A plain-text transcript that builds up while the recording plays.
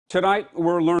Tonight,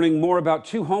 we're learning more about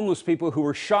two homeless people who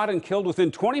were shot and killed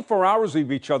within 24 hours of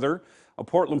each other.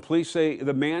 Portland police say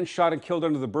the man shot and killed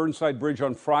under the Burnside Bridge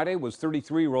on Friday was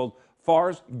 33-year-old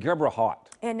Fars Gebrahat.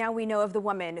 And now we know of the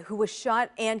woman who was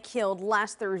shot and killed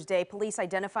last Thursday. Police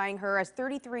identifying her as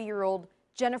 33-year-old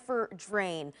Jennifer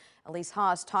Drain. Elise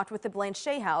Haas talked with the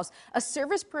Blanchet House, a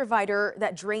service provider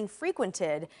that Drain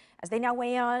frequented, as they now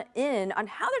weigh in on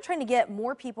how they're trying to get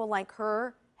more people like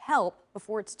her help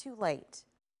before it's too late.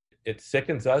 It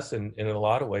sickens us, and in a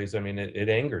lot of ways, I mean, it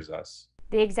angers us.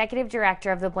 The executive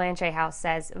director of the Blanchet House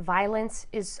says violence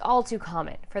is all too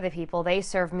common for the people they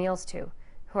serve meals to,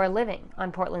 who are living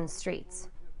on Portland's streets.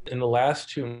 In the last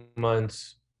 2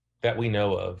 months that we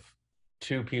know of,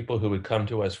 two people who would come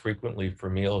to us frequently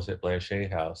for meals at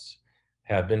Blanchet House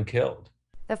have been killed.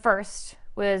 The first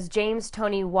was James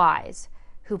Tony Wise,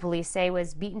 who police say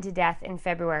was beaten to death in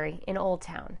February in Old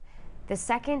Town. The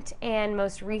second and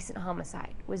most recent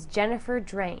homicide was Jennifer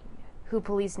Drain, who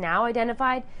police now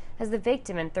identified as the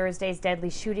victim in Thursday's deadly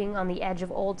shooting on the edge of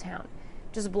Old Town,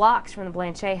 just blocks from the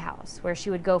Blanchet House, where she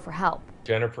would go for help.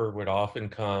 Jennifer would often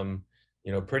come,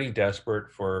 pretty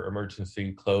desperate for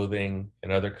emergency clothing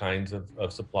and other kinds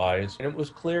of supplies. And it was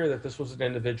clear that this was an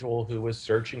individual who was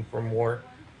searching for more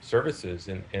services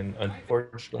and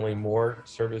unfortunately more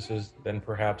services than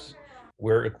perhaps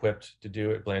we're equipped to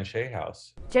do at Blanchet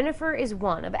House. Jennifer is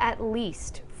one of at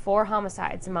least 4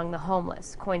 homicides among the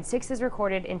homeless, coin 6 is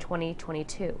recorded in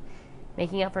 2022,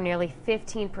 making up for nearly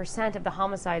 15% of the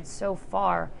homicides so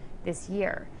far this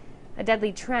year. A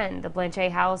deadly trend the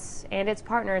Blanchet House and its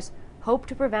partners hope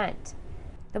to prevent.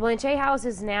 The Blanchet House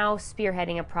is now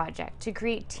spearheading a project to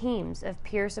create teams of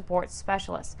peer support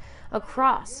specialists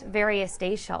across various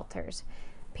day shelters.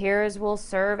 Peers will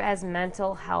serve as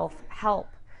mental health help.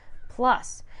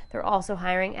 Plus, they're also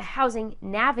hiring a housing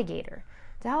navigator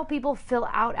to help people fill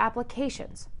out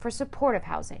applications for supportive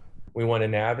housing. We want a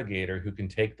navigator who can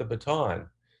take the baton,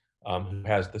 who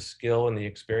has the skill and the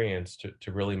experience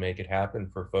to really make it happen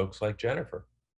for folks like Jennifer.